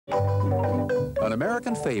An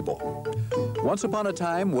American Fable. Once upon a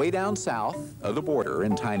time, way down south of the border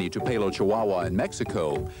in tiny Tupelo, Chihuahua in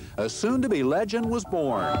Mexico, a soon-to-be legend was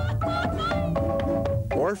born.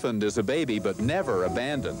 Orphaned as a baby, but never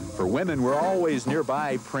abandoned, for women were always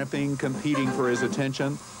nearby, primping, competing for his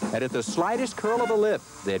attention, and at the slightest curl of a lip,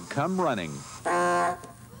 they'd come running.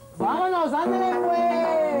 Vámonos, ándale,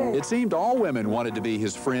 pues. It seemed all women wanted to be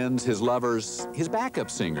his friends, his lovers, his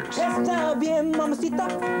backup singers. Está bien, mamacita,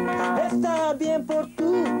 está bien por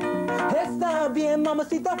tú. Está bien,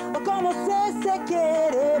 mamacita, como se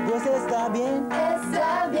quiere, pues está bien.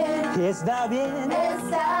 Está bien. Está bien.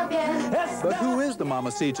 Está bien. But who is the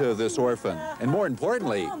mamacita of this orphan? And more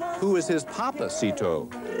importantly, who is his papacito?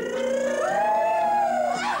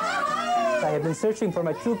 I have been searching for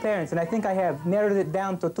my true parents, and I think I have narrowed it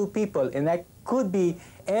down to two people, and that could be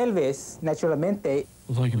Elvis, naturalmente.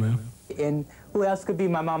 Well, thank you, ma'am. And who else could be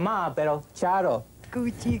my mama, pero Charo.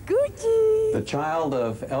 Gucci, Gucci. The child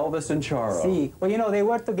of Elvis and Charo. See, well, you know, they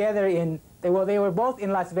were together they were both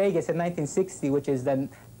in Las Vegas in 1960, which is the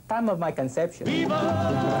time of my conception.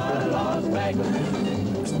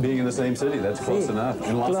 Being in the same city, that's close enough.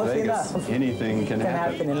 In Las Vegas, anything can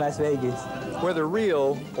happen. In Las Vegas. Whether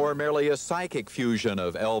real or merely a psychic fusion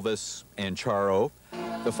of Elvis and Charo,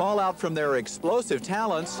 the fallout from their explosive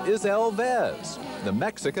talents is Elvettes, the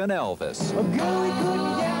Mexican Elvis.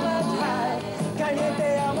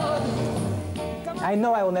 I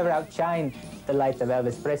know I will never outshine the light of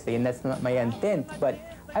Elvis Presley, and that's not my intent, but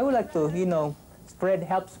I would like to, you know,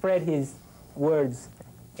 help spread his words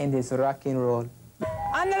and his rock and roll.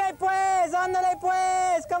 Ándale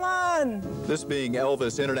pues, come on! This being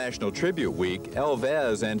Elvis International Tribute Week,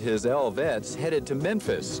 Elvis and his Elvettes headed to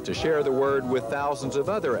Memphis to share the word with thousands of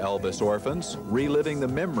other Elvis orphans, reliving the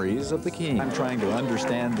memories of the king. I'm trying to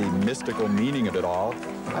understand the mystical meaning of it all.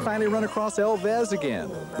 I finally run across Elvis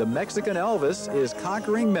again. The Mexican Elvis is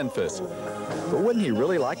conquering Memphis. But wouldn't he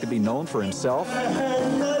really like to be known for himself?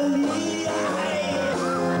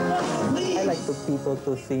 I like for people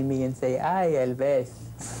to see me and say, "Ay, Elvis."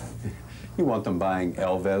 You want them buying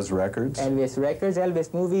Elvis records? Elvis records,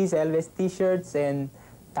 Elvis movies, Elvis T-shirts, and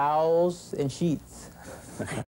towels and sheets.